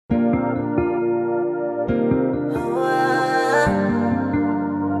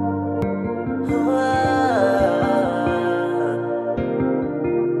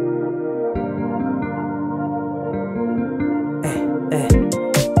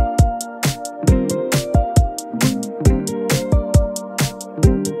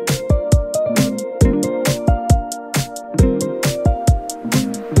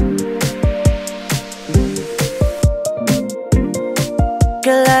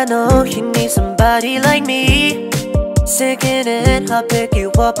I know you need somebody like me. Sinking in, I'll pick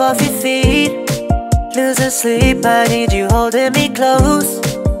you up off your feet. Losing sleep, I need you holding me close.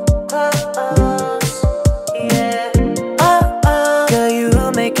 Yeah. Girl,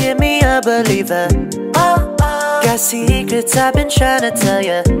 you making me a believer. Got secrets I've been trying to tell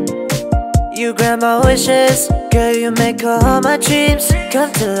ya. You grant my wishes. Girl, you make all my dreams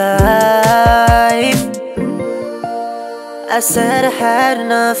come to life. I said I had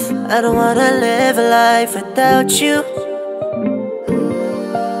enough. I don't wanna live a life without you.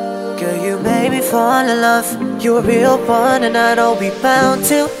 Girl, you made me fall in love. You're a real one and I know we bound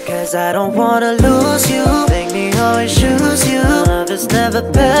to. Cause I don't wanna lose you. Make me always choose you. Love is never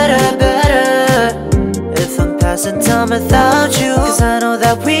better if I'm passing time without you. Cause I know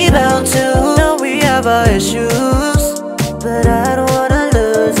that we bound to. Know we have our issues, but I don't wanna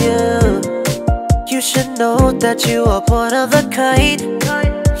lose you. You should know that you are one of a kind.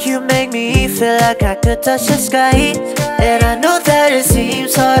 You make me feel like I could touch the sky. And I know that it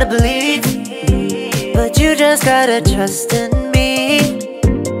seems hard to believe, but you just gotta trust in me.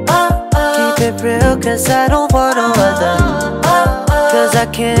 Keep it real cause I don't want no other. Cause I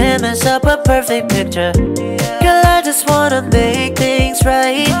can't mess up a perfect picture. Girl, I just wanna make things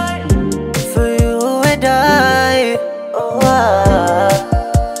right for you and I.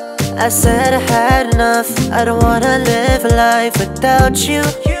 I said I had enough. I don't wanna live a life without you.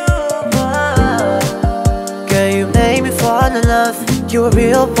 Girl, you made me fall in love. You're a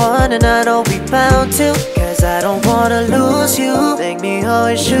real one and I know we bound to. Cause I don't wanna lose you. Make me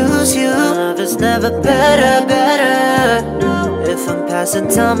always choose you. Love is never better if I'm passing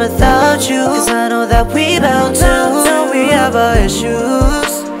time without you. Cause I know that we bound to. Know we have our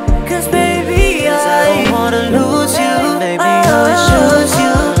issues. Cause baby, I don't wanna lose you. Make me always choose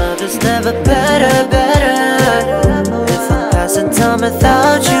you. It's never better if I'm passing time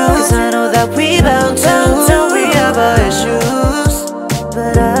without you. Cause I know that we bound to.